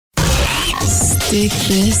Stick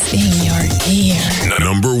this in your ear. The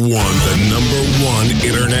number one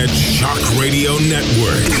internet shock radio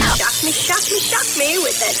network. Shock me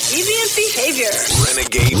with that deviant behavior.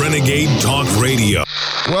 Renegade Talk Radio.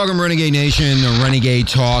 Welcome, Renegade Nation, to Renegade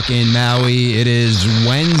Talk in Maui. It is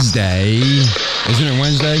Wednesday. Isn't it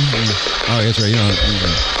Wednesday? Oh, that's right. You know,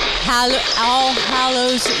 All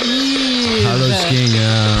Hallows Eve. Hallows King.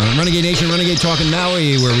 Renegade Nation, Renegade Talk in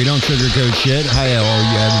Maui, where we don't sugarcoat shit. Hi, how are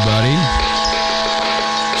you, everybody?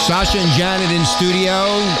 Sasha and Janet in studio.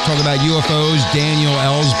 Talk about UFOs. Daniel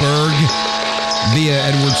Ellsberg via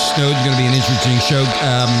Edward Snowden. Going to be an interesting show.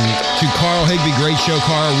 To Carl Higby, great show.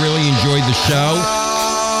 Carl, really enjoyed the show.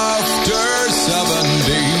 After 7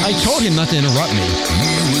 days, I told him not to interrupt me.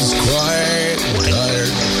 he was quite tired.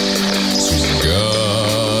 So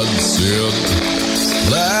God said,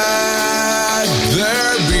 let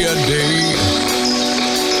there be a day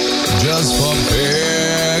just for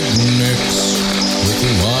picnics with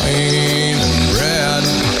wine and bread.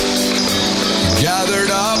 He gathered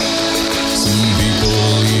up some people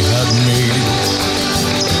he had made,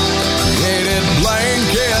 created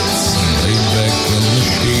blankets, laid back in the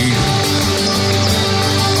shade.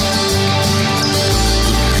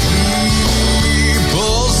 The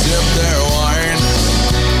people sipped their wine,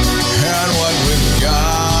 and what we've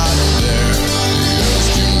got there, they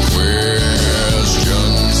asked him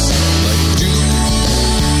questions like, do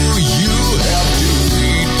you have to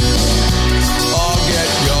eat or get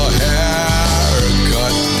your hair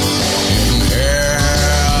cut in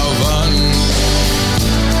heaven?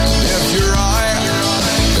 If you're right,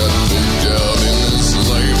 got booked out in this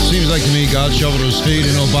life. Seems like to me God shoveled his feet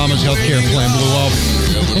and Obama's health care plan blew up.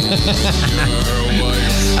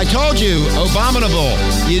 I told you, abominable.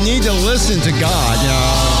 You need to listen to God.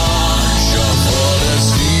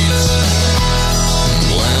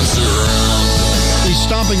 He's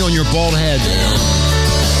stomping on your bald head. Yeah,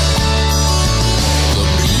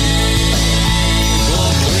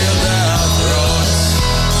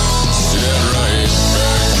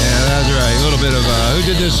 that's right. A little bit of, who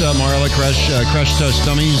did this, Marla? Crash Test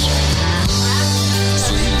Dummies?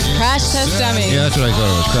 Crash Test Dummy. Yeah, that's what I thought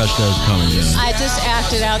it was. Crash Test Dummies, yeah. I just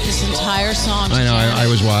acted out this entire song. I know, I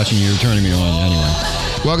was watching you. You were turning me on anyway.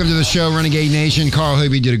 Welcome to the show, Renegade Nation. Carl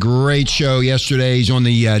Higby did a great show yesterday. He's on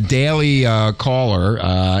the Daily Caller,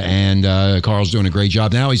 and Carl's doing a great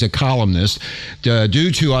job. Now he's a columnist.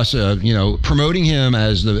 Due to us, promoting him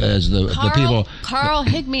as the people. Carl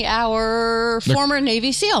Higby, our former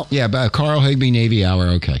Navy SEAL. Yeah, but Carl Higby, Navy Hour,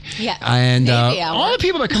 okay. Yeah, and Navy Hour. all the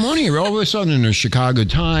people that come on here, all of a sudden in the Chicago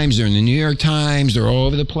Times, they're in the New York Times, they're all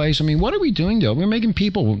over the place. I mean, what are we doing, though? We're making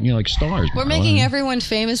people, like stars. We're making everyone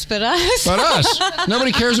famous but us. But us.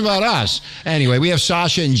 Nobody cares about us. Anyway, we have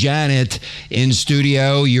Sasha and Janet in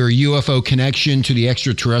studio, your UFO connection to the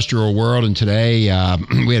extraterrestrial world. And today,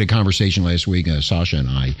 we had a conversation last week, Sasha and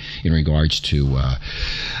I, in regards to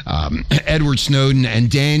Edward Snowden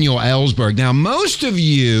and Daniel Ellsberg. Now, most of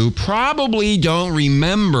you probably don't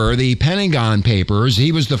remember the Pentagon Papers.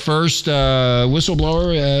 He was the first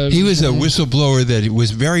whistleblower. He was a whistleblower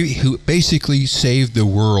who basically saved the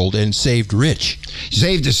world and saved Rich.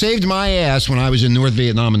 Saved my ass when I was in North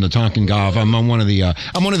Vietnam in the Tonkin Gulf. I'm one of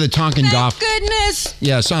the Tonkin Gulf. Goodness.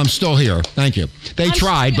 Yes, I'm still here. Thank you. They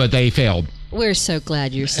tried, but they failed. We're so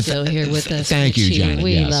glad you're still here with us. Thank you, Janet.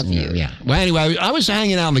 We yes. love you. Yeah. Well, anyway, I was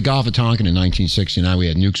hanging out in the Gulf of Tonkin in 1969. We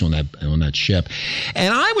had nukes on that ship,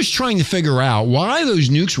 and I was trying to figure out why those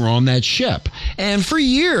nukes were on that ship. And for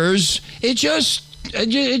years, it just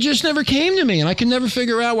never came to me, and I could never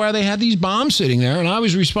figure out why they had these bombs sitting there, and I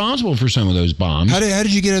was responsible for some of those bombs. How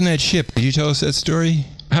did you get on that ship? Did you tell us that story?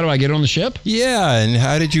 How do I get on the ship? Yeah, and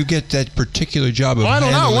how did you get that particular job of I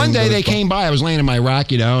don't know. One day they bombs? came by. I was laying in my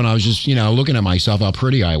rack, and I was just, looking at myself, how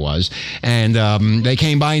pretty I was. And they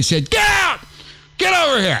came by and said, "Get out! Get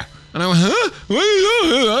over here!" And I went, huh?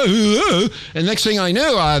 And next thing I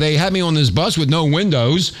knew, they had me on this bus with no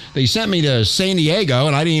windows. They sent me to San Diego,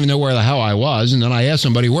 and I didn't even know where the hell I was. And then I asked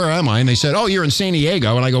somebody, "Where am I?" And they said, "Oh, you're in San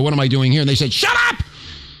Diego." And I go, "What am I doing here?" And they said, "Shut up!"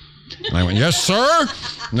 And I went, "Yes, sir."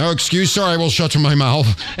 "No excuse, sir. I will shut my mouth."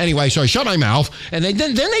 Anyway, so I shut my mouth, and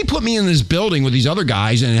then they put me in this building with these other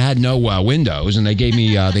guys, and it had no windows, and they gave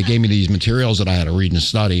me these materials that I had to read and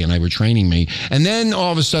study, and they were training me. And then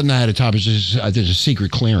all of a sudden, I had there's a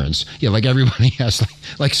secret clearance. Yeah, like everybody has,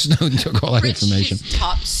 like Snowden took all that information.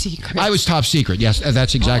 Top secret. I was top secret. Yes,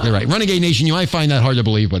 that's exactly right. Renegade Nation, you might find that hard to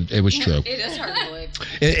believe, but it was true. It is hard to believe.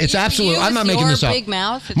 It's absolutely. I'm not making this up. Big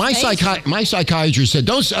mouth. It's My amazing. my psychiatrist said,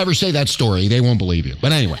 "Don't ever say that story. They won't believe you."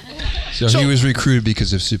 But anyway, So he was recruited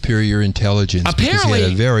because of superior intelligence. Because Apparently- he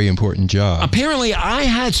had a very important job. apparently I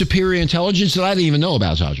had superior intelligence that I didn't even know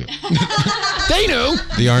about, Sasha. They knew.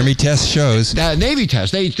 The Army test shows. Navy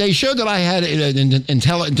test. They showed that I had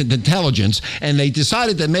intelligence, and they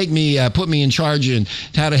decided to make me put me in charge in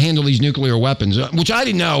how to handle these nuclear weapons, which I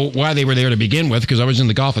didn't know why they were there to begin with, because I was in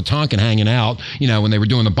the Gulf of Tonkin hanging out, when they were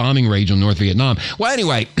doing the bombing raids on North Vietnam. Well,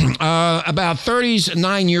 anyway, about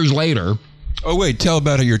 39 years later. Oh, wait. Tell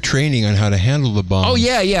about your training on how to handle the bomb. Oh,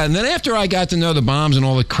 yeah. And then after I got to know the bombs and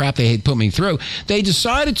all the crap they had put me through, they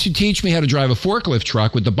decided to teach me how to drive a forklift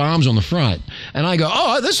truck with the bombs on the front. And I go,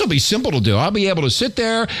 oh, this will be simple to do. I'll be able to sit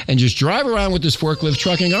there and just drive around with this forklift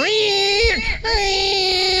truck and go,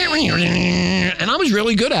 and I was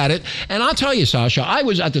really good at it. And I'll tell you, Sasha, I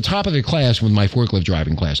was at the top of the class with my forklift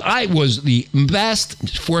driving class. I was the best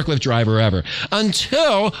forklift driver ever,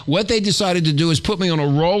 until what they decided to do is put me on a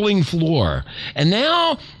rolling floor. And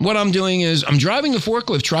now what I'm doing is I'm driving the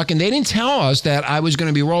forklift truck, and they didn't tell us that I was going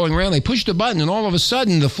to be rolling around. They pushed a button, and all of a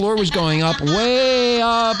sudden the floor was going up, way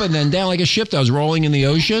up, and then down like a ship that was rolling in the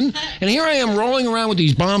ocean. And here I am rolling around with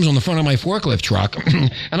these bombs on the front of my forklift truck,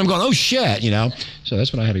 and I'm going, oh shit, So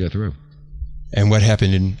that's what I had to go through. And what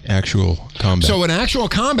happened in actual combat? So in actual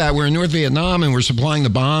combat, we're in North Vietnam, and we're supplying the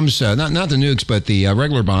bombs, not the nukes, but the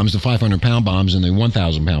regular bombs, the 500-pound bombs and the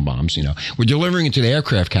 1,000-pound bombs. We're delivering it to the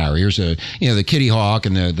aircraft carriers, the Kitty Hawk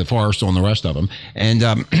and the Forrestal and the rest of them, and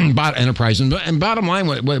Enterprise. And bottom line,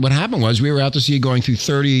 what happened was we were out to sea going through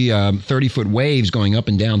 30-foot waves, going up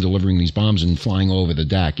and down, delivering these bombs and flying over the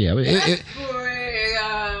deck. Yeah,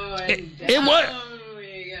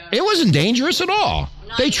 it wasn't dangerous at all.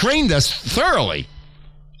 They trained us thoroughly.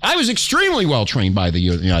 I was extremely well trained by the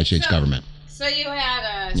United States government. So you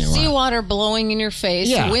had seawater blowing in your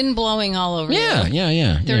face, wind blowing all over you.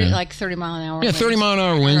 Yeah. 30 mile an hour. Yeah, winds. 30 mile an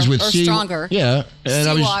hour winds with or sea. Stronger. Yeah.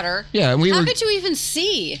 And Seawater. How could you even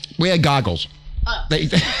see? We had goggles. Oh. Did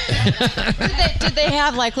they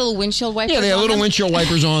have like little windshield wipers? Yeah, they had little windshield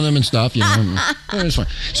wipers on them and stuff. It was fine.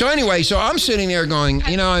 So anyway, I'm sitting there going,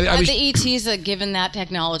 I was. The ETs had given that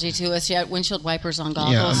technology to us. Yet windshield wipers on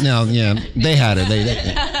goggles. They had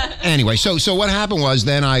it. Anyway, so what happened was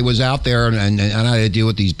then I was out there and I had to deal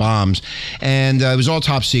with these bombs, and it was all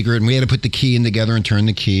top secret, and we had to put the key in together and turn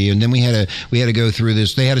the key, and then we had to go through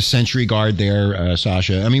this. They had a sentry guard there,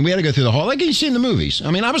 Sasha. I mean, we had to go through the whole, like you see in the movies. I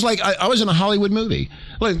mean, I was like, I was in a Hollywood movie.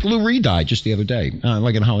 Like Lou Reed died just the other day,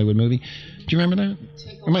 like in a Hollywood movie. Do you remember that?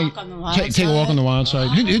 Take a walk on the wild side. Take a walk on the wild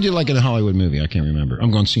side. Who did like in a Hollywood movie? I can't remember.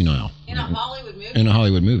 I'm going senile. In a Hollywood movie? In a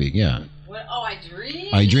Hollywood movie, yeah. What? Oh, I dream.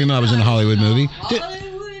 I dream I was in a Hollywood movie.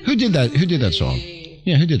 Who did that? Who did that song?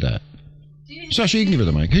 Yeah, who did that? Sasha, you can give her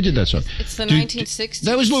the mic. Who did that song? It's the 1960s.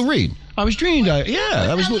 That was Lou Reed. I was dreaming. That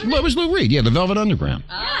was Lou Reed. Yeah, the Velvet Underground.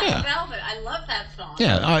 Yeah, Velvet. I love that song.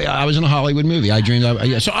 Yeah, I was in a Hollywood movie. I dreamed.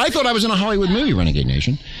 So I thought I was in a Hollywood movie, Renegade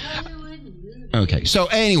Nation. Okay, so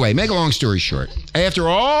anyway, make a long story short, after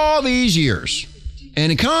all these years, and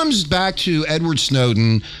it comes back to Edward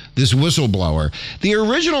Snowden, this whistleblower. The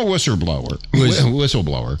original whistleblower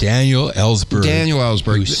was Daniel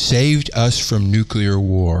Ellsberg. Who saved us from nuclear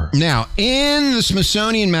war. Now, in the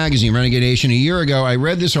Smithsonian Magazine, Renegade Nation, a year ago, I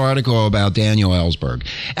read this article about Daniel Ellsberg,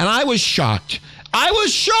 and I was shocked.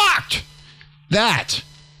 That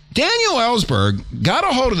Daniel Ellsberg got a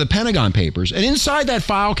hold of the Pentagon Papers, and inside that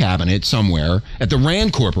file cabinet somewhere at the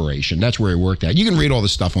RAND Corporation, that's where he worked at. You can read all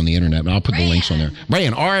this stuff on the internet, and I'll put the links on there.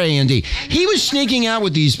 RAND, R-A-N-D. He was sneaking out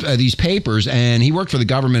with these papers, and he worked for the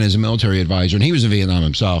government as a military advisor, and he was in Vietnam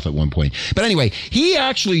himself at one point. But anyway, he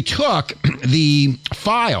actually took the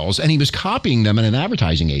files, and he was copying them in an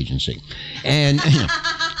advertising agency. And,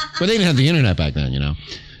 but they didn't have the internet back then,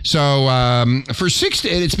 So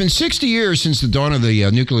it's been 60 years since the dawn of the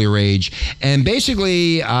nuclear age, and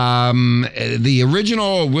basically the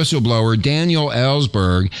original whistleblower, Daniel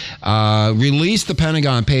Ellsberg, released the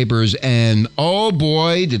Pentagon Papers, and oh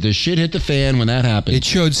boy, did the shit hit the fan when that happened. It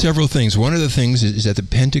showed several things. One of the things is that the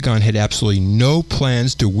Pentagon had absolutely no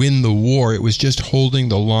plans to win the war. It was just holding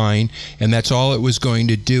the line, and that's all it was going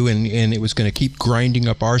to do, and it was going to keep grinding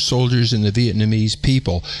up our soldiers and the Vietnamese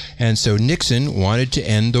people. And so Nixon wanted to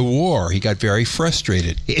end end the war. He got very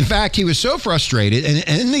frustrated. In fact, he was so frustrated,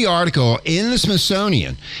 and in the article in the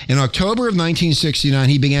Smithsonian, in October of 1969,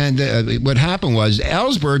 he began, what happened was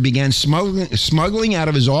Ellsberg began smuggling out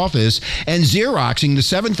of his office and Xeroxing the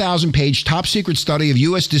 7,000-page top-secret study of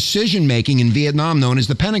U.S. decision-making in Vietnam known as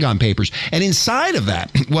the Pentagon Papers. And inside of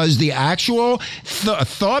that was the actual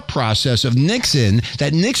thought process of Nixon,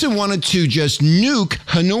 that Nixon wanted to just nuke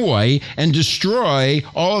Hanoi and destroy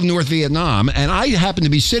all of North Vietnam. And I happened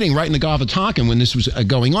to be sitting right in the Gulf of Tonkin when this was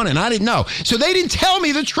going on, and I didn't know. So they didn't tell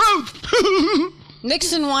me the truth.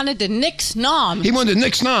 Nixon wanted to nix Nam. He wanted to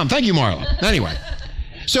nix Nam. Thank you, Marla. Anyway.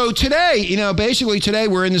 So today, basically today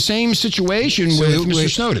we're in the same situation with Mr.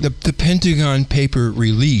 Snowden. The Pentagon paper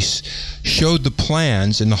release showed the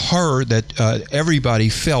plans, and the horror that everybody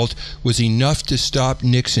felt was enough to stop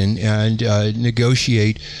Nixon and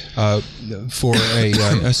negotiate for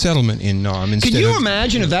a settlement in Nam. Can you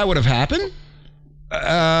imagine if that would have happened?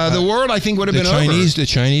 The world, I think, would have been over. The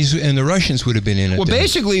Chinese and the Russians would have been in it. Well,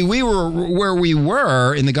 basically, where we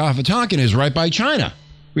were in the Gulf of Tonkin is right by China.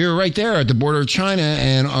 We were right there at the border of China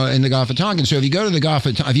and in the Gulf of Tonkin. So if you go to the Gulf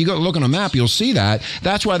of Tonkin, if you go look on a map, you'll see that.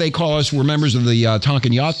 That's why they call us, we're members of the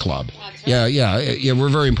Tonkin Yacht Club. Yeah, we're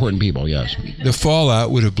very important people, yes. The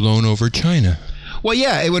fallout would have blown over China. Well,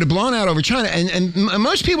 yeah, it would have blown out over China. And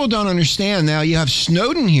most people don't understand. Now, you have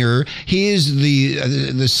Snowden here. He is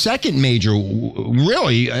the second major,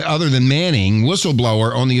 really, other than Manning,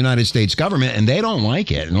 whistleblower on the United States government, and they don't like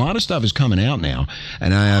it. And a lot of stuff is coming out now.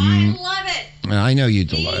 And I love it. I know you.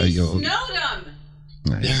 Snowden.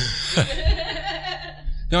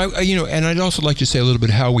 Now, and I'd also like to say a little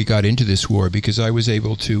bit how we got into this war, because I was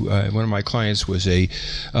able to, one of my clients was a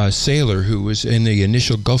sailor who was in the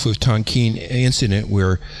initial Gulf of Tonkin incident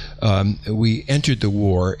where we entered the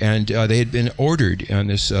war, and they had been ordered on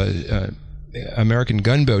this American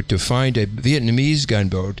gunboat to find a Vietnamese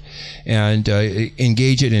gunboat and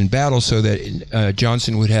engage it in battle so that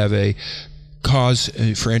Johnson would have a cause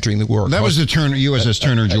for entering the war. That was the USS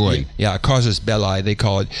Turner Joy. Yeah, casus belli, they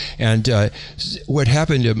call it. And what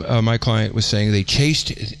happened to my client was saying they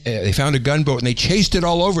found a gunboat and they chased it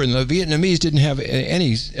all over, and the Vietnamese didn't have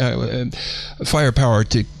any firepower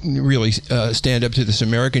to really stand up to this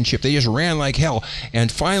American ship. They just ran like hell.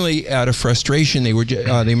 And finally, out of frustration,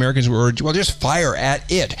 the Americans were, well, just fire at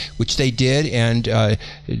it, which they did. And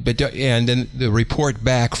then the report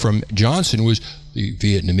back from Johnson was, the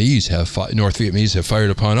North Vietnamese have fired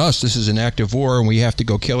upon us. This is an act of war, and we have to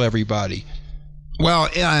go kill everybody. Well,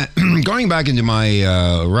 going back into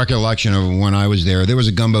my recollection of when I was there was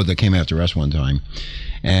a gunboat that came after us one time,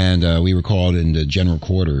 and we were called into general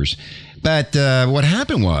quarters. But what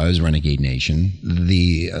happened was, Renegade Nation,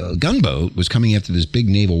 the gunboat was coming after this big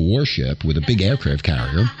naval warship with a big aircraft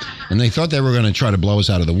carrier, and they thought they were going to try to blow us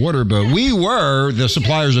out of the water, but we were the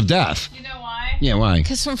suppliers of death. You know why? Yeah, why?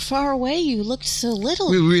 Because from far away, you looked so little.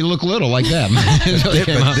 We look little like them.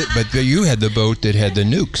 but you had the boat that had the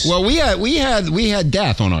nukes. Well, we had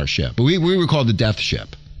death on our ship. We were called the death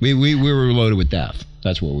ship. We were loaded with death.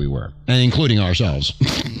 That's where we were, and including ourselves.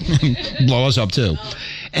 Blow us up too.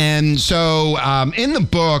 And so in the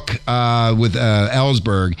book with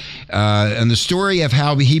Ellsberg, and the story of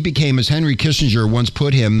how he became, as Henry Kissinger once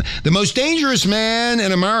put him, the most dangerous man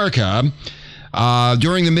in America.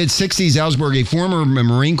 During the mid-'60s, Ellsberg, a former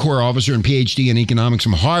Marine Corps officer and PhD in economics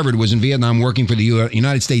from Harvard, was in Vietnam working for the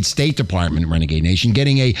United States State Department, Renegade Nation,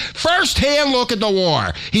 getting a first-hand look at the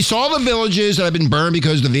war. He saw the villages that had been burned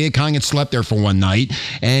because the Viet Cong had slept there for one night,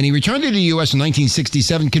 and he returned to the U.S. in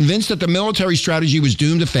 1967, convinced that the military strategy was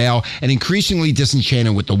doomed to fail and increasingly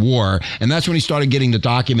disenchanted with the war. And that's when he started getting the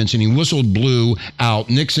documents, and he blew out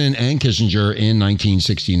Nixon and Kissinger in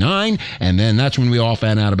 1969, and then that's when we all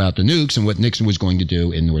found out about the nukes and what Nixon was going to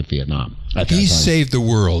do in North Vietnam. He saved the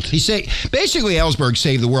world. Basically, Ellsberg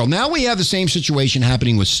saved the world. Now we have the same situation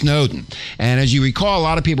happening with Snowden. And as you recall, a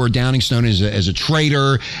lot of people are downing Snowden as a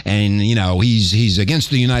traitor, and he's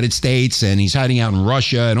against the United States, and he's hiding out in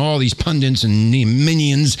Russia, and all these pundits and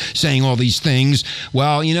minions saying all these things.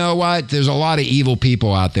 Well, you know what? There's a lot of evil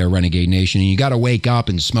people out there, Renegade Nation, and you got to wake up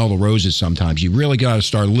and smell the roses sometimes. You really got to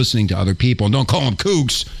start listening to other people, and don't call them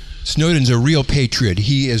kooks. Snowden's a real patriot.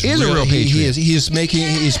 He is a real patriot. He's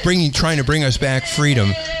trying to bring us back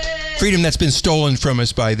freedom that's been stolen from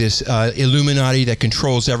us by this Illuminati that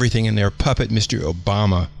controls everything, and their puppet, Mr.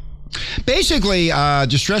 Obama. Basically,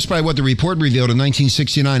 distressed by what the report revealed in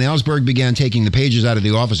 1969, Ellsberg began taking the pages out of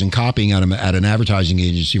the office and copying at an advertising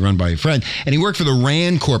agency run by a friend. And he worked for the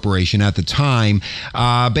Rand Corporation at the time.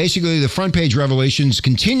 Basically, the front page revelations,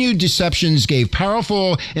 continued deceptions gave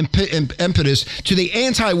powerful impetus to the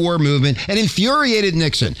anti-war movement and infuriated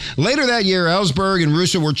Nixon. Later that year, Ellsberg and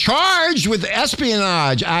Russo were charged with the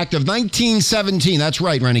Espionage Act of 1917. That's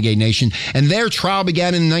right, Renegade Nation. And their trial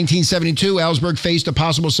began in 1972. Ellsberg faced a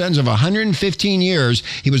possible sentence of 115 years.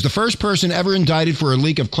 He was the first person ever indicted for a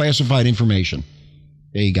leak of classified information.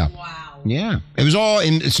 There you go. Wow. Yeah. It was all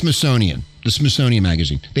in Smithsonian, the Smithsonian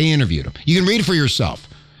magazine. They interviewed him. You can read it for yourself.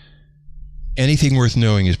 Anything worth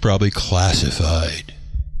knowing is probably classified.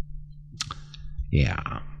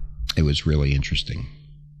 Yeah. It was really interesting.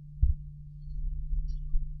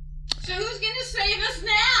 So who's going to save us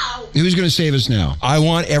now? Who's going to save us now? I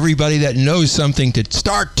want everybody that knows something to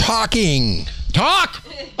start talking. Talk!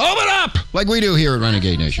 Open up! Like we do here at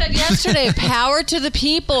Renegade Nation. I said yesterday, power to the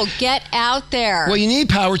people. Get out there. Well, you need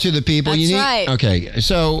power to the people. That's you need, right. Okay,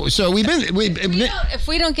 so if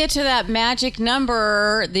we don't get to that magic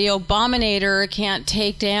number, the Obaminator can't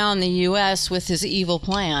take down the U.S. with his evil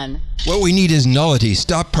plan. What we need is nullity.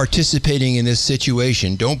 Stop participating in this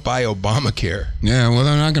situation. Don't buy Obamacare. Yeah, well,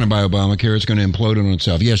 they're not going to buy Obamacare. It's going to implode on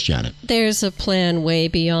itself. Yes, Janet. There's a plan way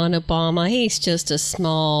beyond Obama. He's just a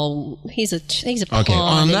small. He's a pawn. Okay.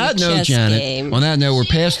 On that note, Janet. Game. On that note, we're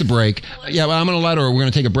past the break. Yeah, well, I'm going to let her. We're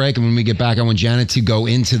going to take a break, and when we get back, I want Janet to go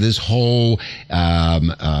into this whole. What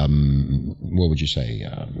would you say?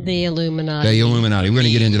 The Illuminati. The Illuminati. We're going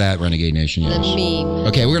to get into that, Renegade Nation. Yes. The meme.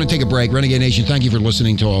 Okay, we're going to take a break. Renegade Nation, thank you for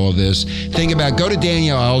listening to all of this. Think about, go to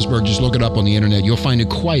Daniel Ellsberg, just look it up on the internet. You'll find it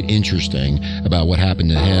quite interesting about what happened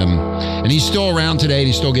to him. And he's still around today, and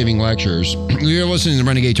he's still giving lectures. You're listening to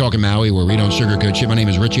Renegade Talk in Maui, where we don't sugarcoat shit. My name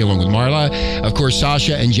is Richie, along with Marla. Of course,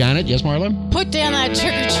 Sasha and Janet. Yes, Marla? Put down that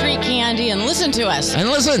trick-or-treat candy and listen to us. And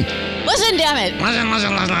listen. Listen, damn it. Listen.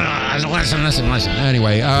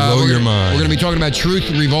 Anyway. Blow your mind. We're going to be talking about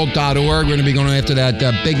truthrevolt.org. We're going to be going after that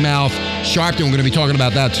Big Mouth Sharpton. We're going to be talking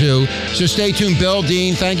about that, too. So stay tuned. Bill,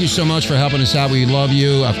 Dean, thank you so much for helping us out. We love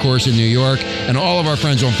you, of course, in New York, and all of our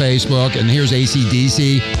friends on Facebook. And here's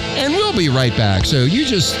AC/DC. And we'll be right back. So you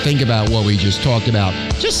just think about what we just talked about.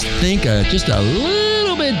 Just think just a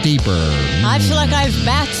little bit deeper. I feel like I have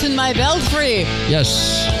bats in my belfry.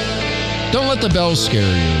 Yes. Don't let the bells scare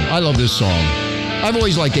you. I love this song. I've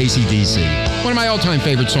always liked AC/DC. One of my all-time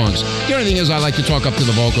favorite songs. The only thing is I like to talk up to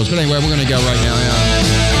the vocals. But anyway, we're going to go right now. Yeah.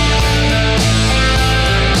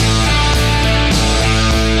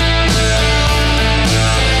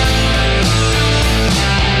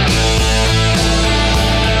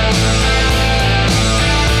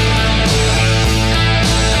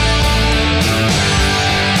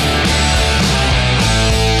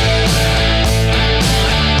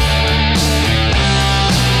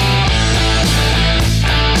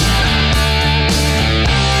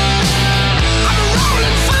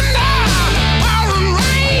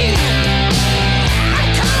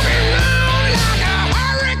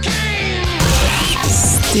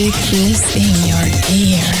 Stick this in your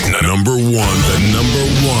ear. The number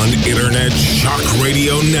one internet shock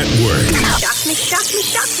radio network. Shock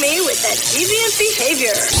me with that deviant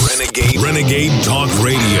behavior. Renegade Talk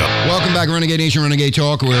Radio. Welcome back, Renegade Nation, Renegade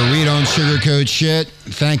Talk, where we don't sugarcoat shit.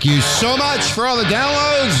 Thank you so much for all the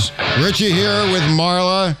downloads. Richie here with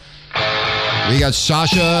Marla. We got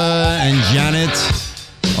Sasha and Janet,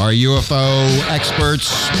 our UFO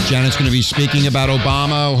experts. Janet's going to be speaking about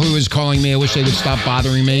Obama. Who is calling me? I wish they would stop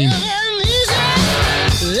bothering me.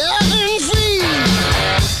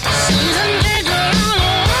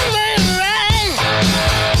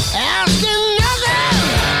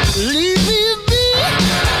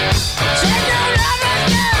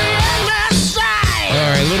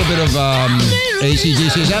 Of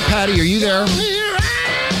AC/DC. Is that Patty? Are you there?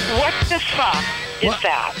 What the fuck is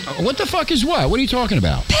that? What the fuck is what? What are you talking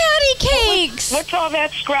about? Patty cakes! What's all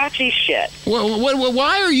that scratchy shit?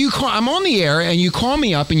 Why are you I'm on the air and you call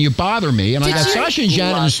me up and you bother me and I got Sasha and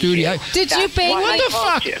Janet in the studio. Did you bake? What the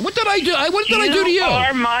fuck? What did I do? What did I do to you? You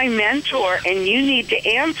are my mentor and you need to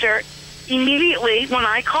answer immediately when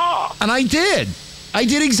I call. And I did. I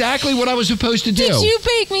did exactly what I was supposed to do. Did you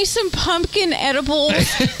bake me some pumpkin edibles?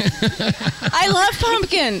 I love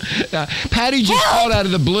pumpkin. Patty just called out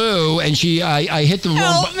of the blue, and I hit the wrong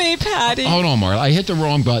button. Help me, Patty. Hold on, Marla. I hit the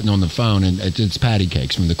wrong button on the phone, and it's Patty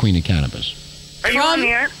Cakes from the Queen of Cannabis. Are you on the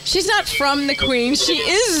air? She's not from the Queen. She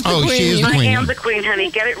is the Queen. She is the Queen. I am the Queen, honey.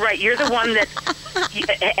 Get it right. You're the one that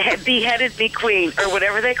beheaded me Queen, or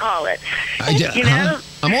whatever they call it.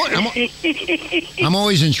 I'm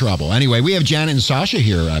always in trouble. Anyway, we have Janet and Sasha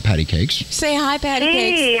here, Patty Cakes. Say hi, Patty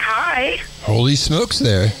Cakes. Hey, hi. Holy smokes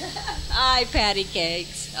there. Hi, Patty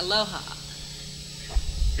Cakes. Aloha.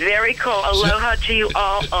 Very cool. Aloha to you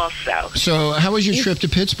all also. So, how was your trip to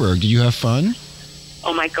Pittsburgh? Did you have fun?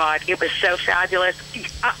 Oh, my God. It was so fabulous.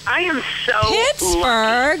 I am so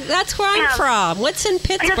Pittsburgh? lucky. That's where I'm from. What's in I have the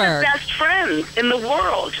Pittsburgh? best friends in the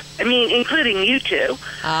world. I mean, including you two.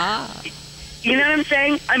 Ah. You know what I'm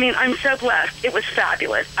saying? I mean, I'm so blessed. It was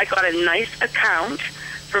fabulous. I got a nice account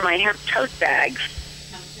for my hemp tote bags.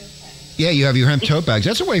 Yeah, you have your hemp tote bags.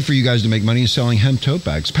 That's a way for you guys to make money is selling hemp tote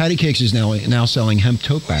bags. Patty Cakes is now selling hemp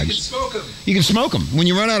tote bags. You can smoke them. You can smoke them. When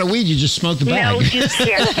you run out of weed, you just smoke the bag. No, you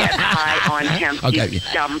can't get high on hemp, Okay. you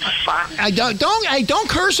dumb fuck. Don't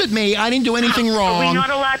curse at me. I didn't do anything Are wrong. we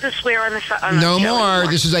not allowed to swear on the No show more.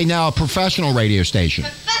 anymore? This is now a professional radio station.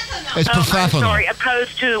 It's I'm professional. sorry.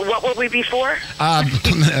 Opposed to what were we before?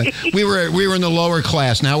 We were in the lower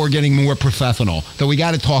class. Now we're getting more professional. So we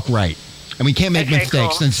got to talk right, and we can't make Okay,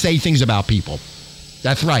 mistakes cool. and say things about people.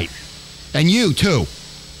 That's right, and you too.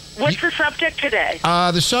 What's the subject today?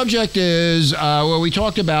 The subject is we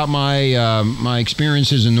talked about my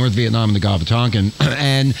experiences in North Vietnam and the Gulf of Tonkin,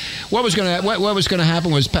 and what was going to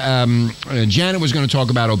happen was Janet was going to talk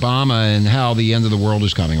about Obama and how the end of the world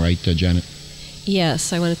is coming, right, Janet?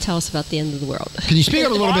 Yes, I want to tell us about the end of the world. Can you speak up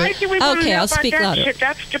a little Why bit? do we want to Okay, know I'll about speak that louder. shit?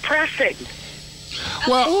 That's depressing.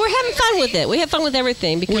 Well, we're having fun with it. We have fun with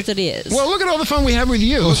everything because it is. Well, look at all the fun we have with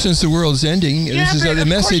you. Well, since the world's ending, Yeah, but the of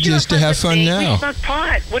message course you is to have fun with me. now. We smoke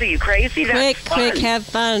pot. What are you, crazy? That's quick, fun. have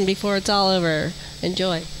fun before it's all over.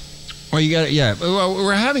 Enjoy. Well, you got it. Yeah. Well,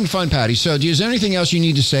 we're having fun, Patty. So, is there anything else you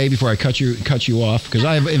need to say before I cut you off? Because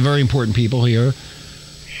I have very important people here.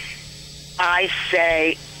 I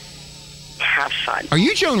say, have fun. Are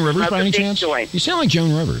you Joan Rivers Smoke by a any big chance? joint. You sound like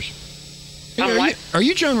Joan Rivers. I'm what? Are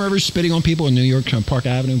you Joan Rivers spitting on people in New York on Park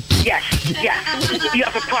Avenue? Yes, yes. You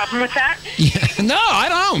have a problem with that? Yeah. No, I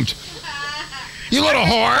don't. You little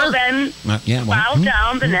Well, whore. then, Yeah. bow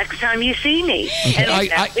down the next time you see me. Okay,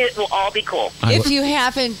 And it will all be cool. If you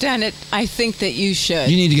haven't done it, I think that you should.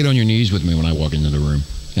 You need to get on your knees with me when I walk into the room.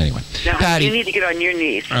 Anyway, No, Patty. you need to get on your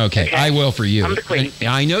knees. Okay, I will for you. I'm the queen.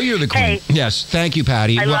 I know you're the queen. Hey. Yes, thank you,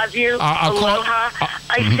 Patty. I love you. I'll call- Aloha.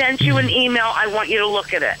 I sent you an email. I want you to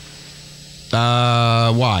look at it.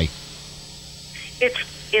 Why?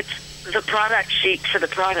 It's the product sheet for the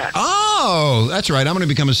product. Oh, that's right. I'm going to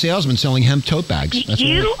become a salesman selling hemp tote bags. That's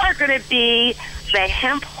You right. are going to be the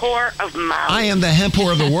hemp whore of Maui. I am the hemp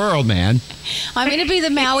whore of the world, man. I'm going to be the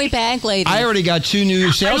Maui bag lady. I already got 2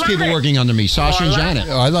 new salespeople it. working under me, Sasha and Marla? Janet.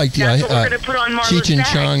 Oh, I like the That's what we're going to put on Marla's Cheech and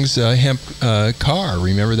bag. Chong's hemp car.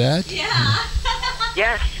 Remember that?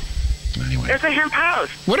 Yes. Anyway, There's a hemp house.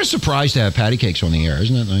 what a surprise to have Patty Cakes on the air.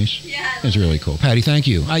 Isn't that nice? Yeah. It's really cool. Patty, thank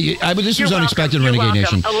you. This You're was unexpected, welcome. Renegade You're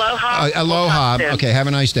Nation. welcome. Aloha. Aloha. We'll talk soon. Okay, have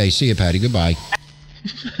a nice day. See you, Patty. Goodbye.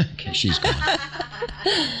 Okay, she's gone.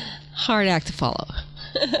 Hard act to follow.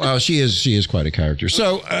 Well, she is quite a character.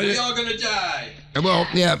 So, We're all gonna die.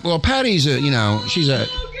 well, Patty's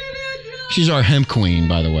she's our hemp queen,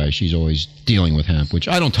 by the way. She's always dealing with hemp, which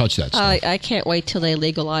I don't touch that stuff. I can't wait till they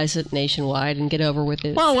legalize it nationwide and get over with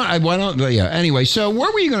it. Well, why don't? Yeah. Anyway, so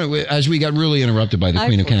what were you going to? As we got really interrupted by the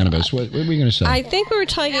Queen of Cannabis, what were we going to say? I think we were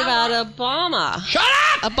talking about Obama. Shut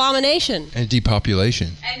up! Abomination. And depopulation.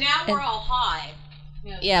 And now we're all high.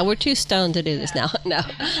 Yeah, we're too stoned to do this now. No.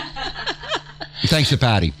 Thanks to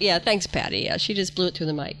Patty. Yeah, thanks, Patty. Yeah, she just blew it through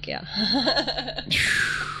the mic. Yeah.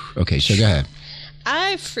 Okay, so go ahead.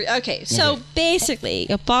 Okay, so basically,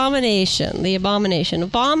 abomination.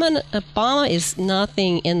 Obama is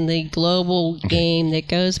nothing in the global game that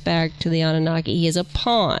goes back to the Anunnaki. He is a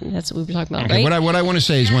pawn. That's what we were talking about, Okay, right? what I want to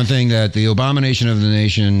say is one thing, that the Abomination of the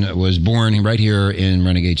Nation was born right here in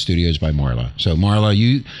Renegade Studios by Marla. So Marla,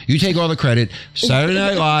 you take all the credit. Saturday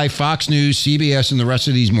Night Live, Fox News, CBS, and the rest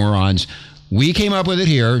of these morons. We came up with it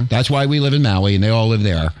here. That's why we live in Maui, and they all live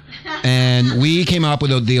there. And we came up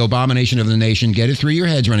with the Abomination of the Nation. Get it through your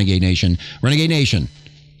heads, Renegade Nation. Renegade Nation,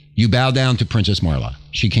 you bow down to Princess Marla.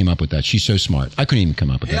 She came up with that. She's so smart. I couldn't even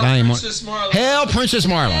come up with that. Princess Marla. Hail Princess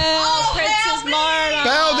Marla. Princess Marla.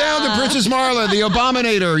 Bow down to Princess Marla, the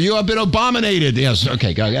Abominator. You have been abominated. Yes,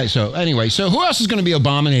 okay. So anyway, so who else is going to be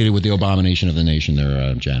abominated with the Abomination of the Nation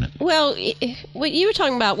there, Janet? Well, what you were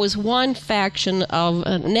talking about was one faction of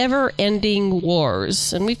never-ending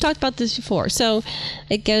wars, and we've talked about this before. So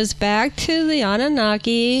it goes back to the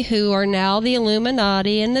Anunnaki, who are now the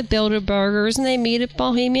Illuminati and the Bilderbergers, and they meet at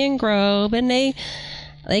Bohemian Grove, and they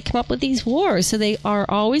come up with these wars. So they are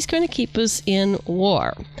always going to keep us in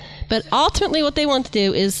war. But ultimately what they want to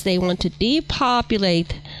do is they want to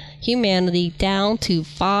depopulate humanity down to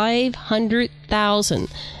 500,000.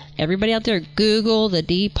 Everybody out there, Google the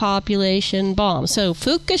depopulation bomb. So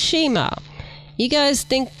Fukushima, you guys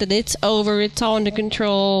think that it's over, it's all under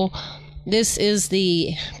control. This is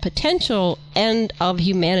the potential end of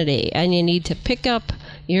humanity, and you need to pick up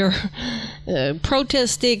your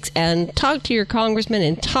protest sticks and talk to your congressman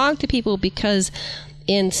and talk to people, because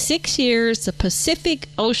in 6 years the Pacific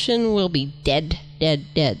Ocean will be dead.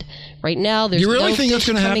 Right now, there's you really no think that's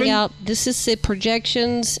fish going to coming happen? out. This is the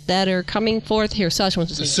projections that are coming forth here. Sasha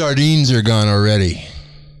wants to say The sardines are gone already.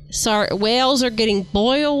 whales are getting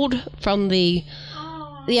boiled from the.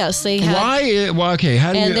 Yes, they have. Why? Well, okay.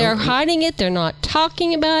 How do And you? they're hiding it. They're not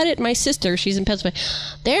talking about it. My sister, she's in Pennsylvania.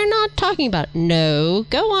 They're not talking about it. No.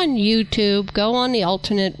 Go on YouTube. Go on the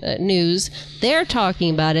alternate news. They're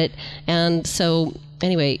talking about it. And so,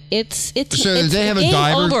 anyway, it's So they have a game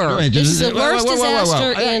diver. over. Wait, This is the wait, worst wait, wait, wait, wait.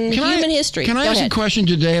 disaster in human history. Can I Go ask ahead. a question?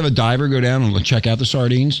 Did they have a diver go down and check out the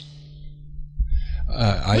sardines?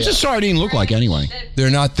 What's a sardine look like anyway?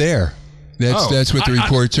 They're not there. That's what the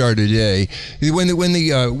reports are today. When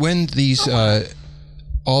these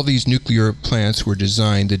all these nuclear plants were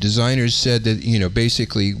designed, the designers said that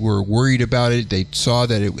basically were worried about it. They saw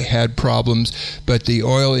that it had problems, but the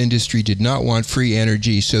oil industry did not want free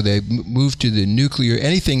energy, so they moved to the nuclear,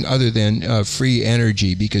 anything other than free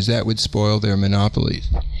energy, because that would spoil their monopolies.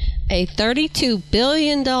 A $32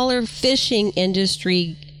 billion fishing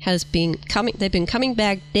industry has been coming. They've been coming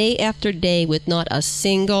back day after day with not a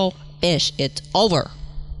single fish. It's over.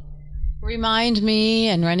 Remind me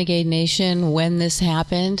and Renegade Nation when this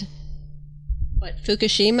happened. What,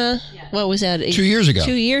 Fukushima? What was that? 2 years ago.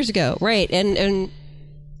 2 years ago, right. And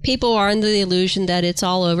people are under the illusion that it's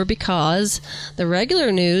all over because the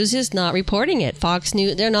regular news is not reporting it. Fox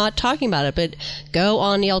News, they're not talking about it. But go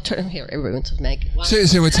on the alternative. Here, everyone's Meg.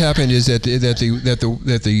 So what's happened is that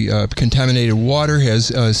the contaminated water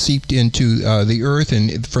has seeped into the earth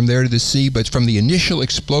and from there to the sea. But from the initial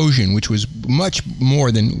explosion, which was much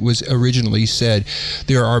more than was originally said,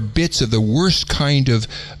 there are bits of the worst kind of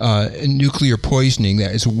nuclear poisoning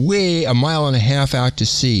that is way a mile and a half out to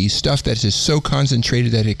sea. Stuff that is so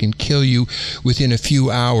concentrated that it can kill you within a few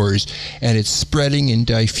hours, and it's spreading and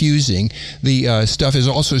diffusing. The stuff is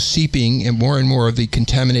also seeping, and more of the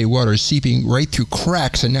contaminated water is seeping right through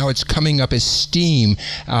cracks, and now it's coming up as steam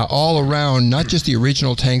all around, not just the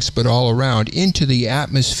original tanks, but all around into the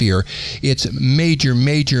atmosphere. It's major,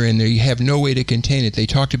 and they have no way to contain it. They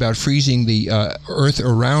talked about freezing the earth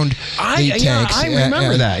around the tanks. I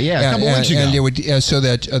remember that. Yeah, a couple weeks ago. And it would so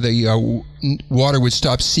that the water would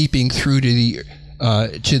stop seeping through to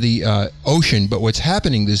the ocean. But what's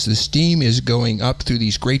happening is the steam is going up through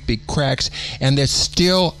these great big cracks, and there's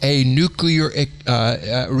still a nuclear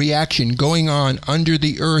reaction going on under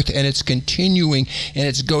the earth, and it's continuing, and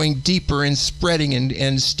it's going deeper and spreading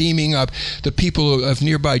and steaming up. The people of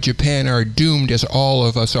nearby Japan are doomed, as all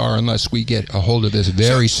of us are, unless we get a hold of this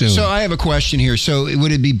very soon. So I have a question here. So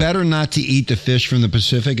would it be better not to eat the fish from the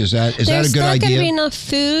Pacific? Is that a good idea? There's not going to be enough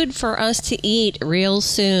food for us to eat real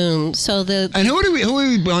soon. So and who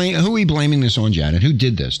are we blaming this on, Janet? Who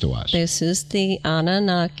did this to us? This is the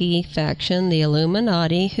Anunnaki faction, the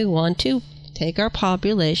Illuminati, who want to take our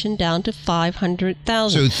population down to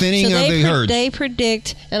 500,000. So thinning of the herd. They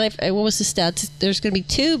predict, and what was the stats? There's going to be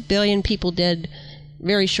 2 billion people dead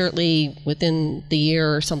very shortly within the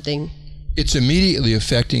year or something. It's immediately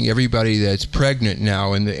affecting everybody that's pregnant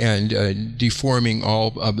now, and deforming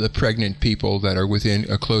all of the pregnant people that are within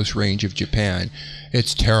a close range of Japan.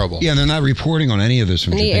 It's terrible. Yeah, they're not reporting on any of this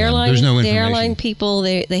from Japan. There's no information. The airline people,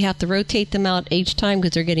 they have to rotate them out each time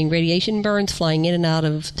because they're getting radiation burns flying in and out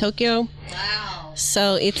of Tokyo. Wow.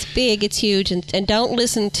 So it's big, it's huge, and don't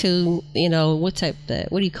listen to,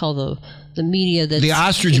 what do you call the media? The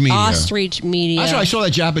ostrich media. Ostrich media. That's why I saw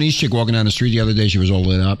that Japanese chick walking down the street the other day. She was all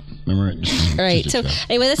lit up. Remember it? Right. So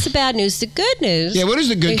anyway, that's the bad news. The good news. Yeah, what is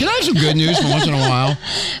the good? Can I have some good news for once in a while?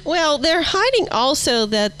 Well, they're hiding also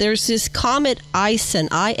that there's this comet Ison,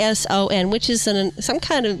 I-S-O-N, which is some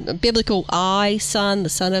kind of biblical I-Son, the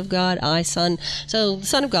Son of God, I-Son. So the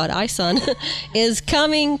Son of God, I-Son, is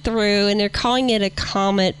coming through, and they're calling it a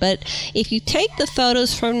comet. But if you take the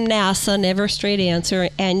photos from NASA, Never a Straight Answer,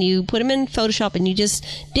 and you put them in Photoshop and you just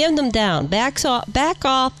dim them down, back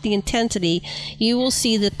off the intensity, you will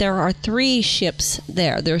see that there are 3 ships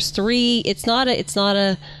there. There's 3. It's not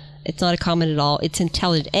a comet at all. It's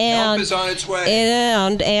intelligent, and help is on its way.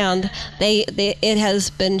 And it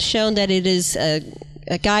has been shown that it is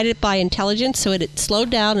guided by intelligence, so it slowed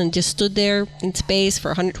down and just stood there in space for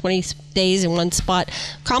 120 days in one spot.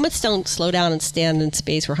 Comets don't slow down and stand in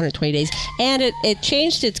space for 120 days. And it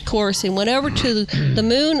changed its course and went over to the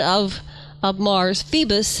moon of Mars,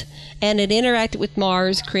 Phoebus, and it interacted with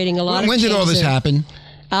Mars, creating a lot of changes. When did all this happen?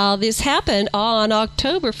 This happened on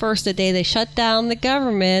October 1st, the day they shut down the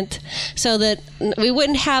government, so that we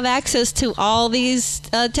wouldn't have access to all these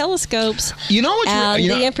telescopes. You know what's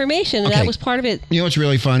the information. Okay. That was part of it. You know what's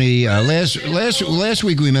really funny? Last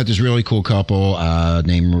week we met this really cool couple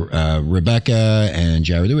named Rebecca and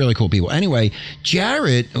Jared. They're really cool people. Anyway,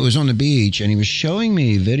 Jared was on the beach and he was showing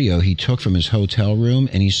me a video he took from his hotel room,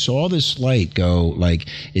 and he saw this light go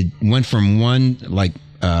it went from one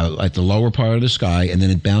at the lower part of the sky, and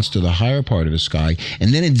then it bounced to the higher part of the sky,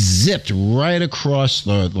 and then it zipped right across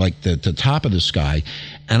the top of the sky.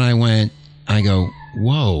 And I go,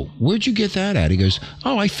 whoa, where'd you get that at? He goes,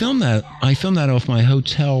 oh, I filmed that off my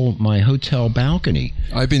hotel balcony.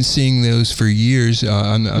 I've been seeing those for years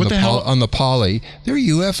on the Poly. They're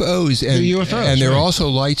UFOs. And they're also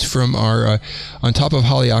lights from our, on top of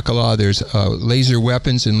Haleakala, there's laser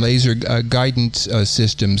weapons and laser guidance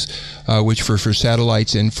systems, which for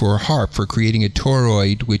satellites, and for HAARP, for creating a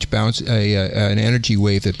toroid, which an energy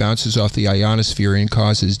wave that bounces off the ionosphere and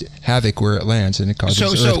causes havoc where it lands, and it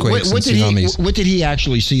causes earthquakes and tsunamis. What did he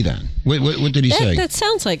actually see then? What did he say? That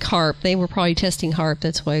sounds like HAARP. They were probably testing HAARP.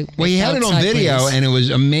 That's why. Well, he had it on video, and it was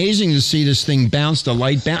amazing to see this thing bounce, the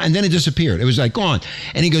light bounce, and then it disappeared. It was like gone.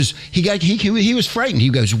 And he goes, he was frightened. He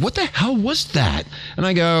goes, what the hell was that? And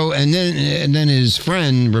I go, and then his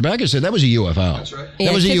friend Rebecca said that was a UFO. That's right.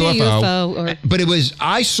 That was a UFO. But it was.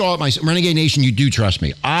 I saw it myself. Renegade Nation, you do trust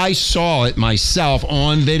me. I saw it myself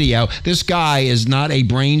on video. This guy is not a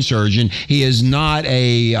brain surgeon. He is not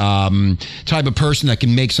a type of person that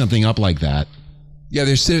can make something up like that. Yeah,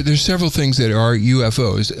 there's several things that are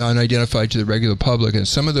UFOs, unidentified to the regular public, and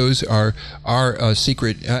some of those are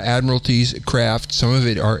secret admiralties craft, some of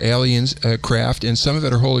it are aliens craft, and some of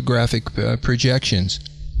it are holographic projections.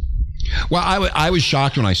 Well, I was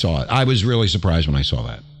shocked when I saw it. I was really surprised when I saw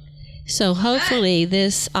that. So hopefully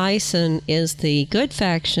this ISON is the good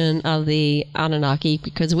faction of the Anunnaki,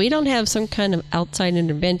 because we don't have some kind of outside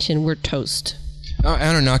intervention. We're toast.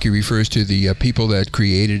 Anunnaki refers to the people that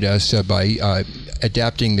created us by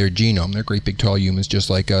adapting their genome. They're great big tall humans just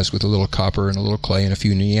like us, with a little copper and a little clay and a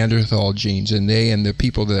few Neanderthal genes. And they and the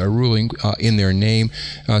people that are ruling in their name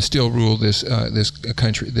still rule this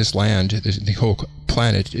country, this land, the whole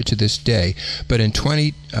planet to this day. But in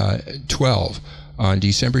 2012, on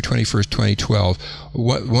December 21st, 2012,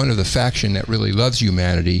 one of the faction that really loves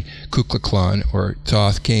humanity, Ku Klux Klan or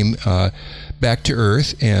Thoth, came back to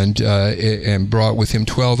Earth and brought with him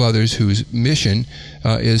 12 others whose mission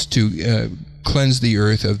is to cleanse the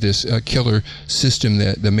Earth of this killer system,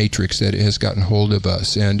 the Matrix, that has gotten hold of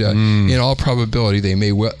us. And in all probability, they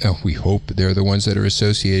may well, we hope they're the ones that are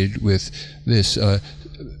associated with this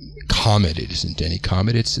comet. It isn't any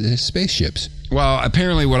comet, it's spaceships. Well,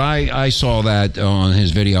 apparently when I saw that on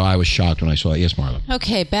his video, I was shocked when I saw it. Yes, Marla.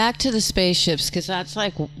 Okay, back to the spaceships, because that's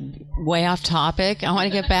like way off topic. I want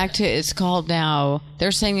to get back to, it's called now,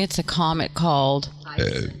 they're saying it's a comet called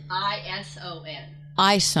ISON.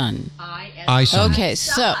 ISON. ISON. Okay,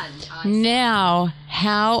 so now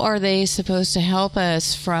how are they supposed to help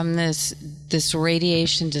us from this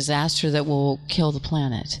radiation disaster that will kill the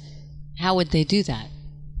planet? How would they do that?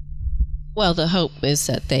 Well, the hope is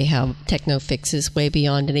that they have techno fixes way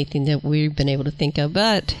beyond anything that we've been able to think of.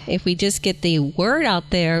 But if we just get the word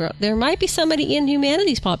out there, there might be somebody in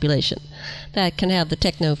humanity's population that can have the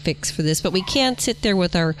techno fix for this. But we can't sit there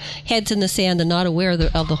with our heads in the sand and not aware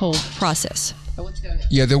of the whole process.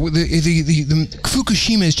 Yeah, the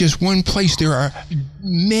Fukushima is just one place. There are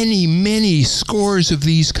many scores of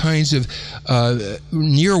these kinds of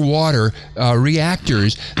near water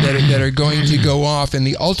reactors that are going to go off, and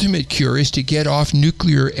the ultimate cure is to get off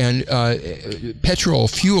nuclear and petrol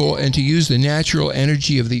fuel and to use the natural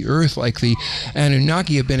energy of the earth, like the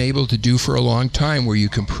Anunnaki have been able to do for a long time, where you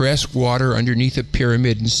compress water underneath a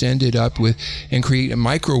pyramid and send it up and create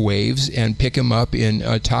microwaves and pick them up in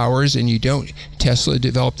towers, and you don't. Tesla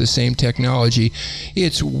developed the same technology.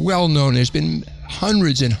 It's well known. There's been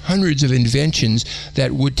hundreds and hundreds of inventions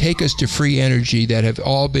that would take us to free energy that have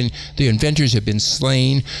all been, the inventors have been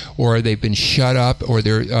slain, or they've been shut up, or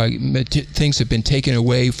their things have been taken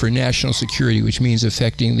away for national security, which means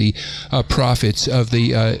affecting the profits of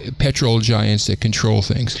the petrol giants that control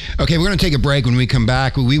things. Okay, we're going to take a break. When we come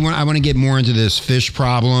back, I want to get more into this fish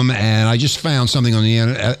problem, and I just found something on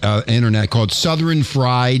the internet called Southern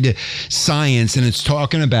Fried Science, and it's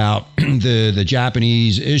talking about the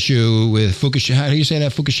Japanese issue with Fukushima. How do you say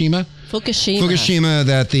that? Fukushima? Fukushima,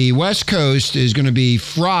 that the West Coast is going to be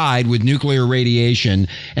fried with nuclear radiation,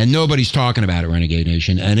 and nobody's talking about it, Renegade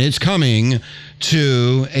Nation. And it's coming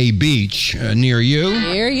to a beach near you.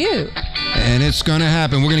 Near you. And it's going to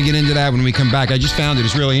happen. We're going to get into that when we come back. I just found it.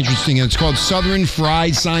 It's really interesting. It's called Southern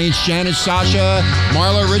Fried Science. Janet, Sasha,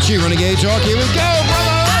 Marla, Richie, Renegade Talk. Here we go,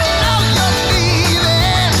 brother!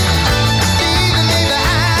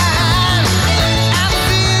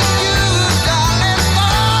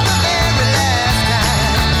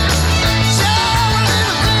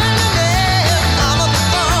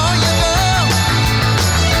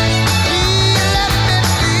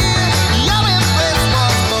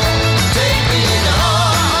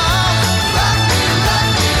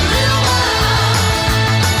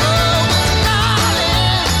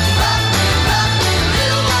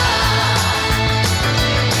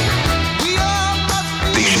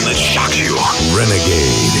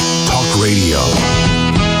 Renegade Talk Radio.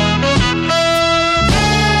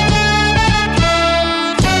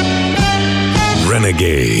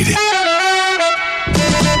 Renegade.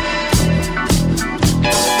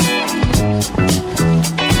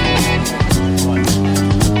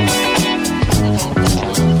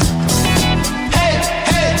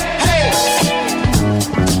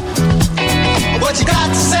 What you got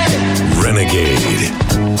to say? Renegade.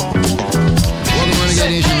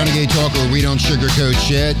 Talk, where we don't sugarcoat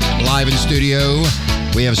shit. Live in studio,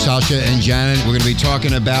 we have Sasha and Janet. We're going to be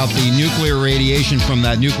talking about the nuclear radiation from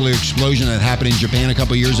that nuclear explosion that happened in Japan a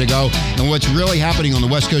couple years ago and what's really happening on the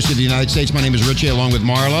west coast of the United States. My name is Richie, along with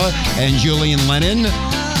Marla and Julian Lennon,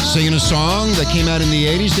 singing a song that came out in the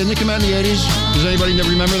 80s. Didn't it come out in the 80s? Does anybody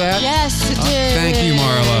remember that? Yes, it did. Thank you,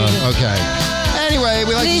 Marla. Okay. Anyway,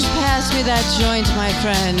 please pass me that joint, my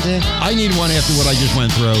friend. I need one after what I just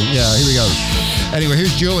went through. Yeah, here we go. Anyway,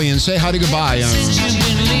 here's Julian. Say hi to goodbye. Since you've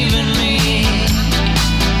been leaving me,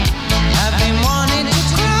 I've been wanting to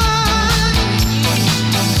cry.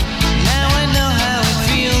 Now I know how it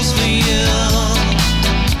feels for you.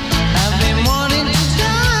 I've been wanting to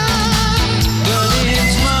die, but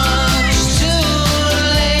it's much too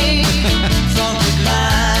late for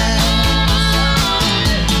goodbye.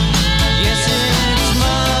 Yes, it's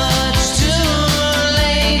much too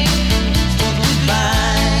late for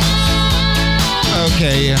goodbye.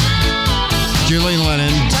 Okay, Julian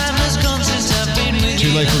Lennon.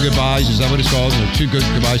 Too late for goodbyes. Is that what it's called? Or too good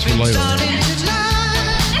goodbyes for later. It's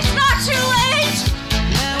not too late.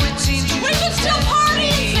 We can still party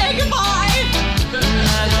and say goodbye.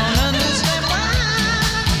 I don't understand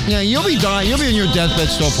why. Yeah, you'll be dying. You'll be in your deathbed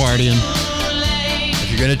still partying. If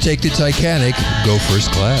you're going to take the Titanic, go first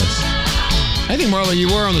class. I think, Marla, you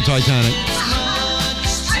were on the Titanic.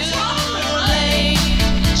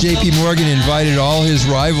 J.P. Morgan invited all his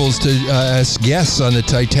rivals to as guests on the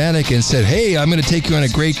Titanic and said, hey, I'm going to take you on a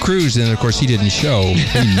great cruise. And, of course, he didn't show.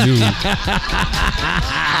 He knew.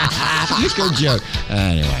 Good joke.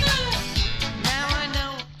 Anyway.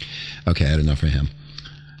 Okay, I had enough for him.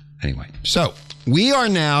 Anyway, so we are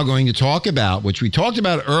now going to talk about, which we talked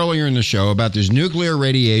about earlier in the show, about this nuclear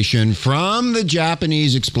radiation from the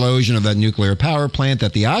Japanese explosion of that nuclear power plant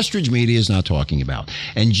that the ostrich media is not talking about.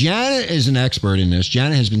 And Janet is an expert in this.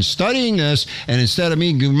 Janet has been studying this, and instead of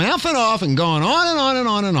me mouthing off and going on and on and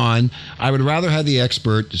on and on, I would rather have the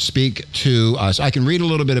expert speak to us. I can read a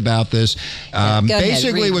little bit about this.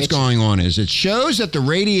 Basically, what's going on is it shows that the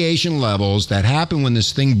radiation levels that happened when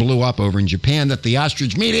this thing blew up over in Japan that the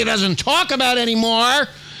ostrich media doesn't talk about anymore.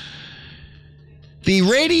 The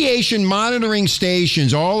radiation monitoring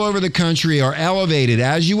stations all over the country are elevated.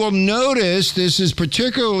 As you will notice, this is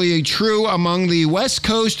particularly true among the west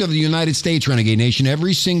coast of the United States, Renegade Nation.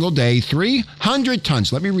 Every single day, 300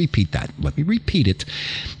 tons. Let me repeat that. Let me repeat it.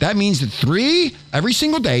 That means that every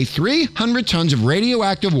single day, 300 tons of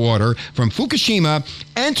radioactive water from Fukushima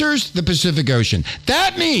enters the Pacific Ocean.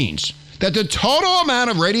 That means that the total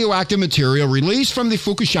amount of radioactive material released from the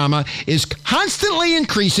Fukushima is constantly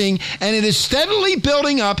increasing, and it is steadily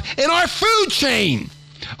building up in our food chain.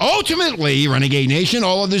 Ultimately, Renegade Nation,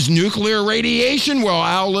 all of this nuclear radiation will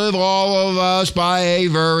outlive all of us by a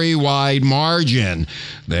very wide margin.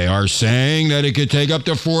 They are saying that it could take up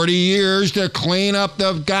to 40 years to clean up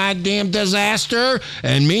the goddamn disaster,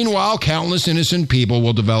 and meanwhile, countless innocent people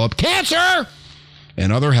will develop cancer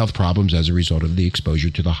and other health problems as a result of the exposure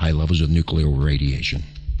to the high levels of nuclear radiation.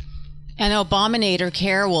 And Abominator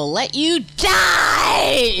Care will let you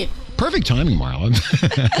die! Perfect timing, Marlon.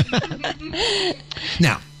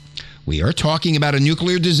 Now, we are talking about a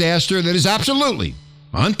nuclear disaster that is absolutely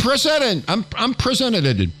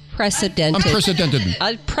unprecedented. Unprecedented. Unprecedented.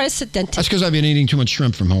 Unprecedented. That's because I've been eating too much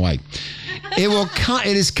shrimp from Hawaii.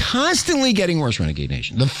 It is constantly getting worse, Renegade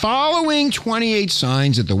Nation. The following 28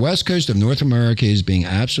 signs that the west coast of North America is being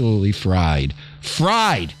absolutely fried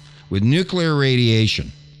with nuclear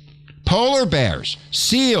radiation. Polar bears,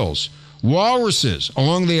 seals, walruses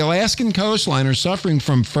along the Alaskan coastline are suffering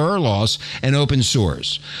from fur loss and open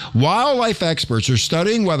sores. Wildlife experts are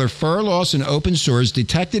studying whether fur loss and open sores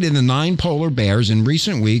detected in the 9 polar bears in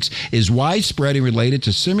recent weeks is widespread and related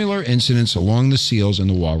to similar incidents along the seals and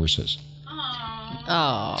the walruses.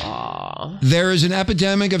 Oh. There is an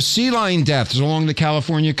epidemic of sea lion deaths along the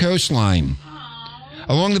California coastline.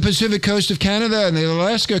 Along the Pacific coast of Canada and the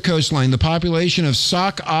Alaska coastline, the population of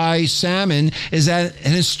sockeye salmon is at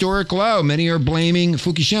an historic low. Many are blaming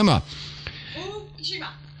Fukushima.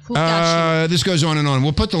 This goes on and on.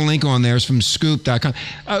 We'll put the link on there. It's from scoop.com.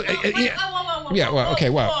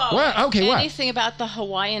 Anything about the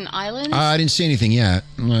Hawaiian Islands? I didn't see anything yet.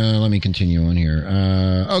 Let me continue on here.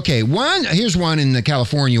 Here's one in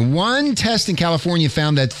California. One test in California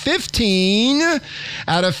found that 15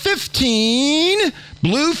 out of 15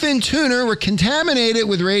 bluefin tuna were contaminated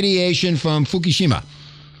with radiation from Fukushima.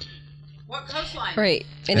 What coastline? Right.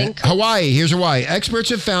 Hawaii. Here's Hawaii. Experts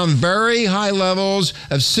have found very high levels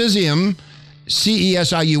of cesium,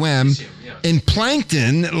 C-E-S-I-U-M, in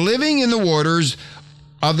plankton living in the waters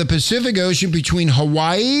of the Pacific Ocean between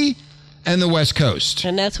Hawaii and the West Coast.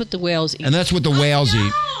 And that's what the whales eat.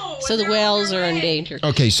 eat. So the whales are endangered.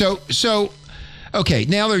 Okay, Okay,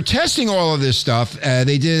 now they're testing all of this stuff.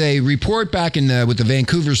 They did a report back with the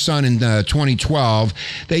Vancouver Sun in 2012.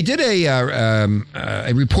 They did a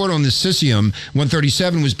report on the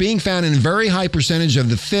cesium-137 was being found in a very high percentage of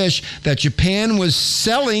the fish that Japan was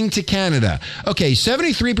selling to Canada. Okay,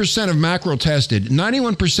 73% of mackerel tested,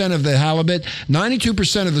 91% of the halibut,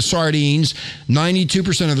 92% of the sardines,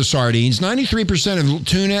 93% of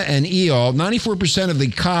tuna and eel, 94% of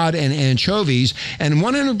the cod and anchovies, and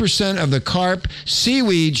 100% of the carp,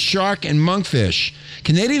 seaweed, shark, and monkfish.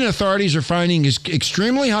 Canadian authorities are finding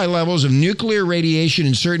extremely high levels of nuclear radiation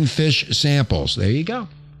in certain fish samples. There you go.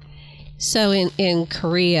 So in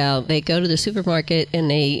Korea, they go to the supermarket and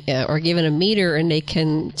they are given a meter and they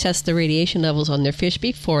can test the radiation levels on their fish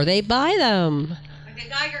before they buy them.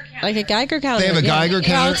 Like a Geiger counter. They have a Geiger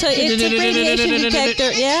counter? It's a radiation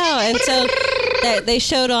detector. Yeah, and so they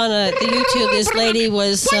showed on the YouTube, this lady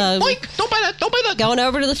was Don't buy that. going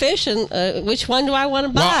over to the fish and which one do I want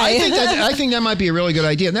to buy? Well, I think that might be a really good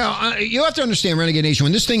idea. Now, you have to understand, Renegade Nation,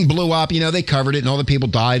 when this thing blew up, they covered it and all the people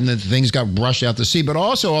died and the things got brushed out to sea, but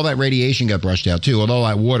also all that radiation got brushed out too, with all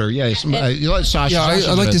that water. I'd like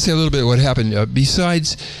to say a little bit what happened.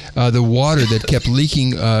 Besides the water that kept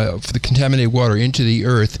leaking, the contaminated water into the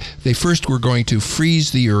earth, they first were going to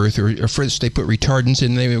freeze the earth, or first they put retardants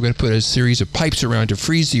in, they were going to put a series of pipes around to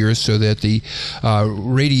freeze the earth so that the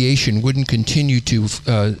radiation wouldn't continue to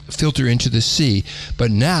filter into the sea.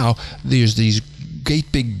 But now there's these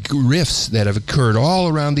great big rifts that have occurred all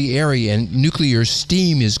around the area, and nuclear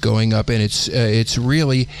steam is going up, and it's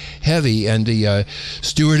really heavy. And the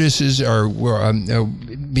stewardesses are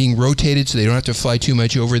being rotated so they don't have to fly too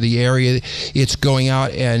much over the area. It's going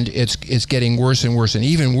out, and it's getting worse and worse. And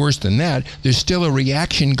even worse than that, there's still a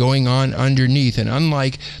reaction going on underneath. And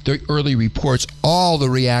unlike the early reports, all the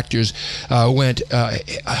reactors went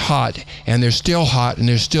hot, and they're still hot, and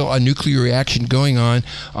there's still a nuclear reaction going on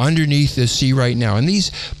underneath the sea right now. And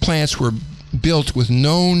these plants were built with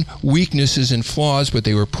known weaknesses and flaws, but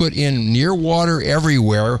they were put in near water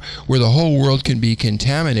everywhere where the whole world can be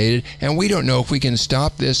contaminated, and we don't know if we can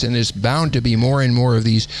stop this, and there's bound to be more and more of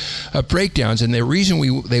these breakdowns. And the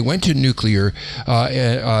reason they went to nuclear,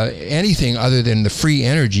 anything other than the free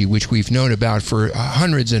energy, which we've known about for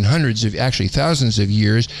hundreds and hundreds of, actually thousands of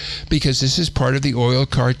years, because this is part of the oil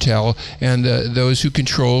cartel, and those who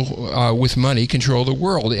control, with money, control the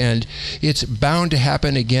world. And it's bound to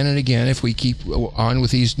happen again and again if we keep on with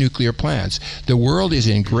these nuclear plants. The world is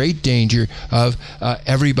in great danger of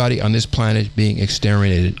everybody on this planet being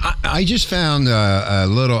exterminated. I just found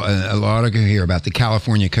an article here about the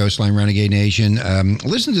California coastline, Renegade Nation.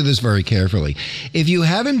 Listen to this very carefully. If you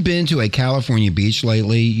haven't been to a California beach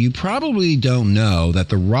lately, you probably don't know that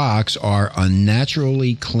the rocks are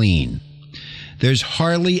unnaturally clean. There's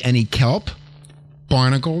hardly any kelp,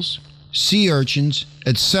 barnacles, sea urchins,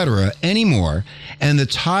 etc. anymore, and the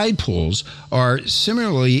tide pools are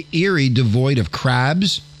similarly eerie, devoid of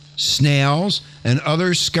crabs, snails, and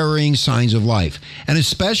other scurrying signs of life. And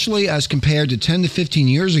especially as compared to 10 to 15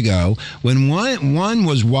 years ago, when one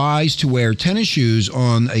was wise to wear tennis shoes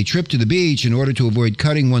on a trip to the beach in order to avoid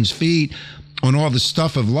cutting one's feet on all the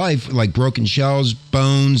stuff of life, like broken shells,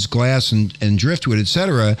 bones, glass, and driftwood,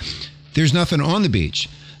 etc., there's nothing on the beach.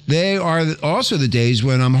 They are also the days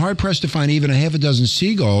when I'm hard-pressed to find even a half a dozen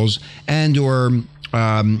seagulls and or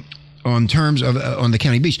on terms of on the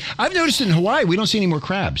county beach. I've noticed in Hawaii, we don't see any more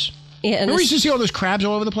crabs. Yeah, and remember we used to see all those crabs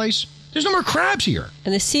all over the place? There's no more crabs here.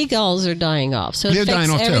 And the seagulls are dying off. So They're it affects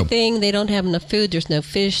dying off, too. everything. They don't have enough food. There's no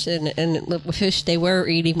fish. And the fish they were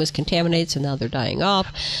eating was contaminated, so now they're dying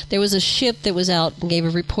off. There was a ship that was out and gave a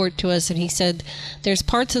report to us, and he said there's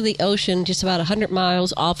parts of the ocean just about 100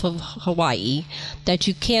 miles off of Hawaii that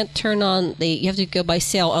you can't turn on. You have to go by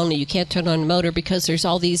sail only. You can't turn on the motor because there's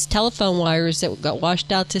all these telephone wires that got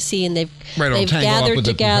washed out to sea, and they've gathered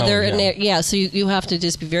together. And so you have to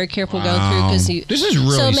just be very careful going through. This is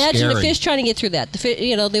really So imagine scary. the fish trying to get through that.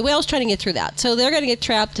 The whale's trying to get through that. So they're going to get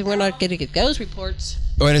trapped, and we're not going to get those reports.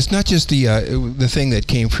 Oh, and it's not just the thing that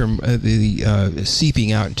came from the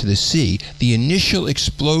seeping out into the sea. The initial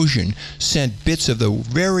explosion sent bits of the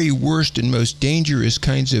very worst and most dangerous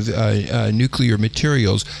kinds of nuclear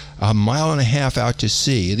materials a mile and a half out to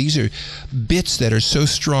sea. These are bits that are so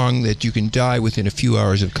strong that you can die within a few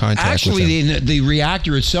hours of contact with them. Actually, the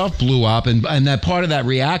reactor itself blew up, and that part of that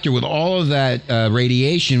reactor with all of that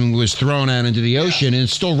radiation was thrown out into the ocean, and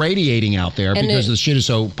it's still radiating out there because the shit is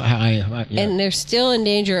so high. Yeah. And they're still in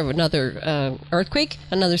danger of another earthquake,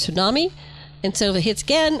 another tsunami. And so if it hits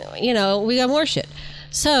again, we got more shit.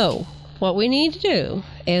 So what we need to do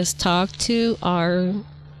is talk to our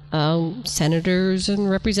senators and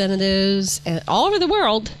representatives and all over the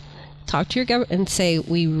world. Talk to your government and say,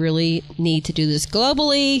 we really need to do this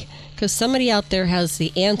globally because somebody out there has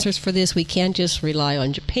the answers for this. We can't just rely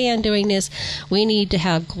on Japan doing this. We need to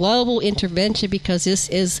have global intervention because this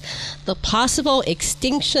is the possible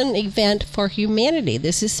extinction event for humanity.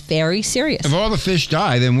 This is very serious. If all the fish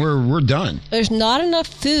die, then we're done. There's not enough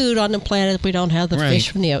food on the planet if we don't have the fish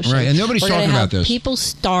from the ocean. Right, and nobody's talking about this. People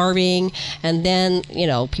starving, and then,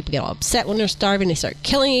 people get all upset when they're starving. They start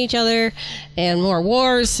killing each other, and more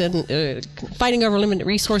wars, and fighting over limited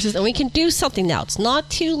resources. And we can do something now. It's not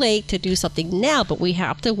too late to do something now, but we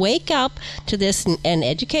have to wake up to this and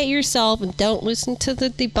educate yourself, and don't listen to the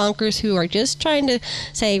debunkers who are just trying to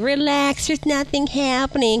say, relax, there's nothing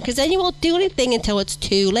happening, because then you won't do anything until it's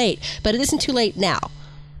too late. But it isn't too late now.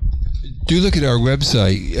 Do look at our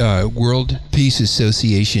website,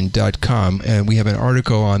 worldpeaceassociation.com, and we have an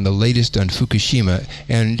article on the latest on Fukushima,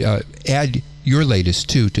 and add your latest,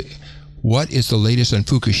 too, to what is the latest on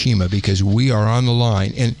Fukushima, because we are on the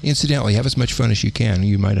line. And incidentally, have as much fun as you can.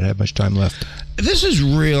 You might not have much time left. This is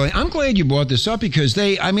really, I'm glad you brought this up because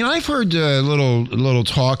I've heard little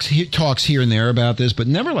talks here and there about this, but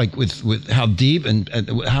never like with how deep and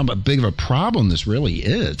how big of a problem this really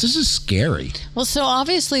is. This is scary. Well, so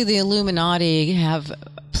obviously the Illuminati have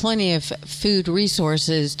plenty of food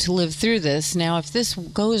resources to live through this. Now, if this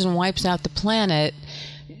goes and wipes out the planet,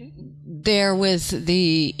 there with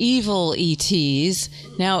the evil ETs.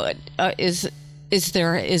 Now, is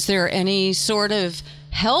there any sort of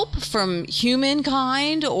help from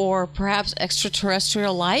humankind or perhaps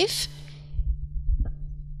extraterrestrial life?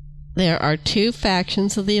 There are two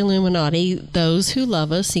factions of the Illuminati: those who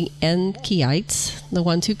love us, the Enkyites, the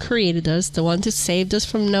ones who created us, the ones who saved us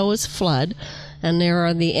from Noah's flood. And there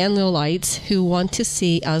are the Enlilites who want to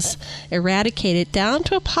see us eradicated down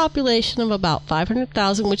to a population of about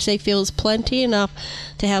 500,000, which they feel is plenty enough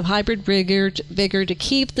to have hybrid vigor to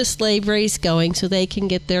keep the slave race going so they can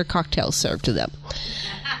get their cocktails served to them.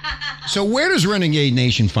 So where does Renegade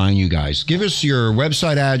Nation find you guys? Give us your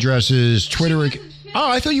website addresses, Twitter. Oh,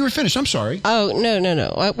 I thought you were finished. I'm sorry. Oh,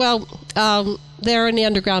 no. Well, they're in the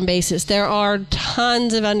underground bases. There are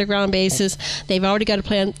tons of underground bases. They've already got a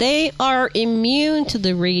plan. They are immune to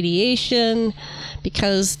the radiation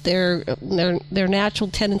because their natural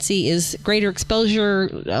tendency is greater exposure.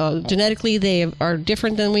 Genetically, they are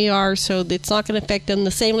different than we are, so it's not going to affect them.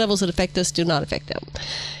 The same levels that affect us do not affect them.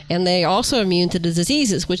 And they are also immune to the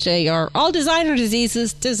diseases, which they are all designer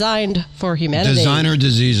diseases designed for humanity. Designer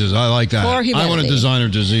diseases. I like that. For humanity. I want a designer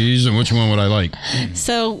disease, and which one would I like?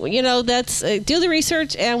 So, that's do the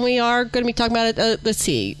research, and we are going to be talking about it. Let's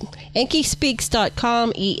see.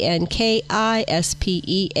 Enkispeaks.com,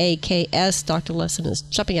 ENKISPEAKS. Dr. Lesson is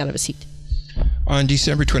jumping out of his seat. On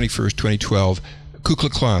December 21st, 2012, Ku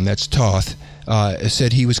Klux Klan, that's Thoth,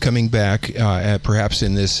 said he was coming back, perhaps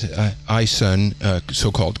in this ISUN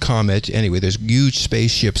so-called comet. Anyway, there's huge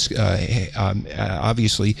spaceships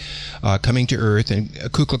obviously coming to Earth, and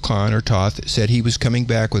Kukulkan or Thoth said he was coming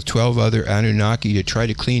back with 12 other Anunnaki to try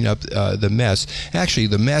to clean up the mess. Actually,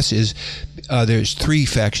 the mess is there's three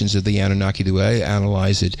factions of the Anunnaki, the way I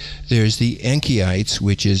analyze it. There's the Enkyites,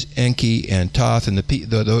 which is Enki and Thoth and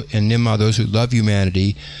and Nimrod, those who love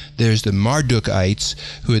humanity. There's the Mardukites,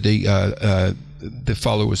 who are the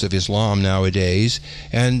followers of Islam nowadays,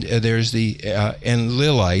 and there's the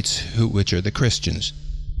Enlilites, which are the Christians.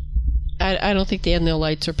 I don't think the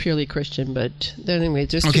Enlilites are purely Christian, but anyway,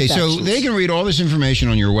 there's okay. two So factions. they can read all this information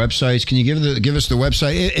on your websites. Can you give us the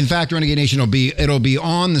website? In fact, Renegade Nation it'll be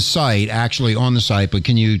on the site, actually on the site. But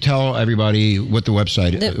can you tell everybody what the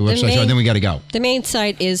website websites are? Then we got to go. The main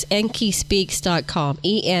site is enkispeaks.com,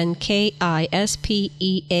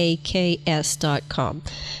 ENKISPEAKS.com,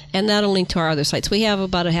 and that'll link to our other sites. We have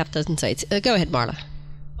about a half dozen sites. Go ahead, Marla.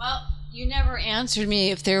 Well, you never answered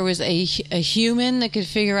me if there was a human that could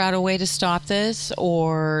figure out a way to stop this,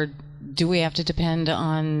 or do we have to depend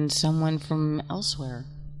on someone from elsewhere?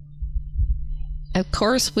 Of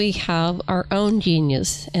course, we have our own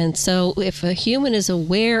genius. And so if a human is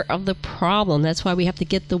aware of the problem, that's why we have to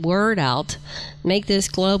get the word out, make this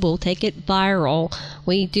global, take it viral.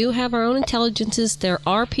 We do have our own intelligences. There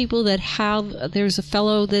are people that have, there's a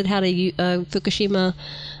fellow that had a Fukushima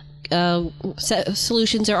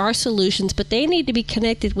solutions. There are solutions, but they need to be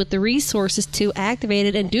connected with the resources to activate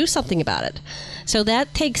it and do something about it. So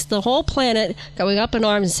that takes the whole planet going up in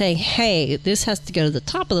arms and saying, hey, this has to go to the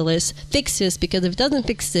top of the list, fix this, because if it doesn't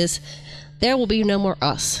fix this, there will be no more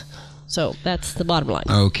us. So that's the bottom line.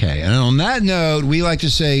 Okay, and on that note, we like to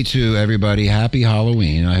say to everybody, Happy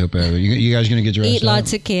Halloween. I hope you guys are going to get dressed Eat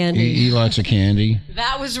lots of candy. Eat lots of candy.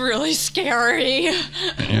 That was really scary.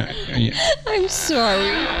 I'm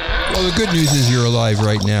sorry. Well, the good news is you're alive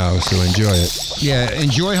right now, so enjoy it. Yeah,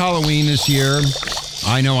 enjoy Halloween this year.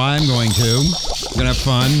 I know I'm going to. Gonna have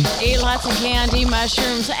fun. Eat lots of candy,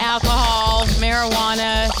 mushrooms, alcohol,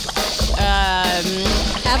 marijuana.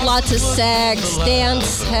 Have lots of sex,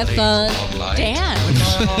 dance, have fun. Dance.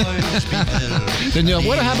 Then,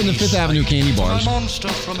 what happened to Fifth Avenue candy bars?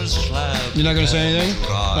 You're not going to say anything?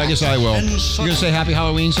 I guess I will. You're going to say Happy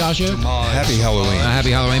Halloween, Sasha? Happy Halloween.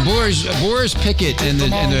 Happy Halloween. Boris Pickett and the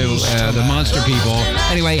Monster People.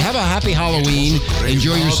 Anyway, have a happy Halloween.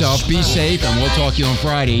 Enjoy yourself. Be safe, and we'll talk to you on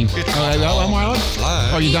Friday. Marlon?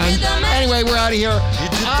 Are you done? Anyway, we're out of here.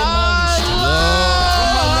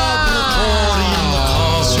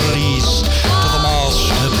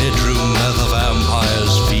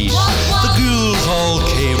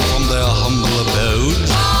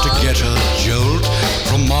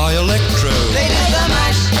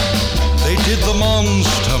 The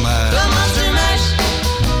Monster Mash. The Monster Mash.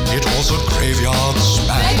 It was a graveyard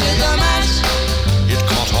smash. They did the mash. It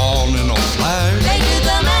caught on in a flash. They did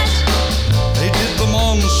the mash. They did the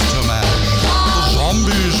Monster Mash. The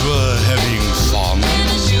zombies were having fun.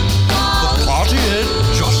 The party had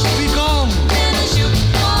just begun.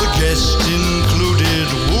 The guests included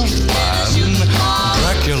Wolfman,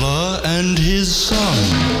 Dracula, and his son.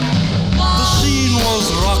 The scene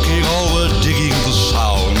was rocking, all were digging the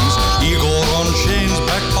sounds. Igor on chains,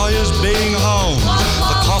 backed by his baying hounds.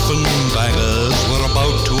 The coffin bangers were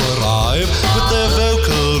about to arrive with their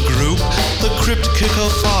vocal group, the Crypt Kicker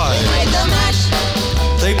Five. They played the mash.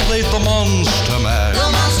 They played the Monster Mash. The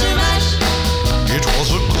Monster Mash. It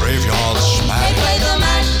was a graveyard smash. They played the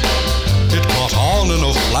mash. It caught on in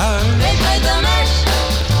a flash. They played the mash.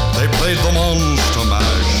 They played the Monster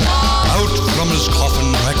Mash. Out from his coffin,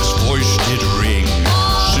 Drac's voice did ring.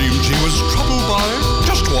 Seemed he was troubled by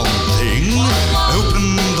just one thing.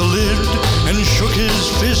 Opened the lid and shook his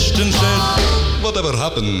fist and said, whatever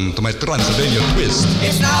happened to my Transylvania twist?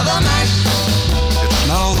 It's now the mash. It's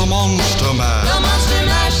now the Monster Mash. The Monster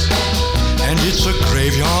Mash. And it's a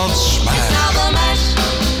graveyard smash. It's now the mash.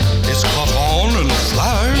 It's caught on in a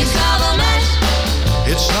flash. It's now the mash.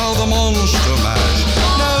 It's now the Monster Mash.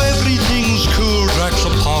 Now everything's cool. Drac's a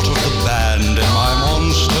part of the band, and my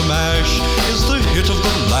Monster Mash is the hit of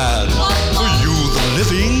the land. For you, the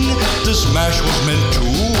living, this mash was meant to.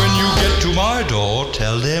 When you get to my door,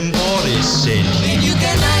 tell them Boris sent you. Then you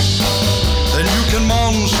can mash. Then you can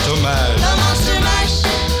Monster Mash. The Monster Mash.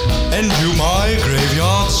 And you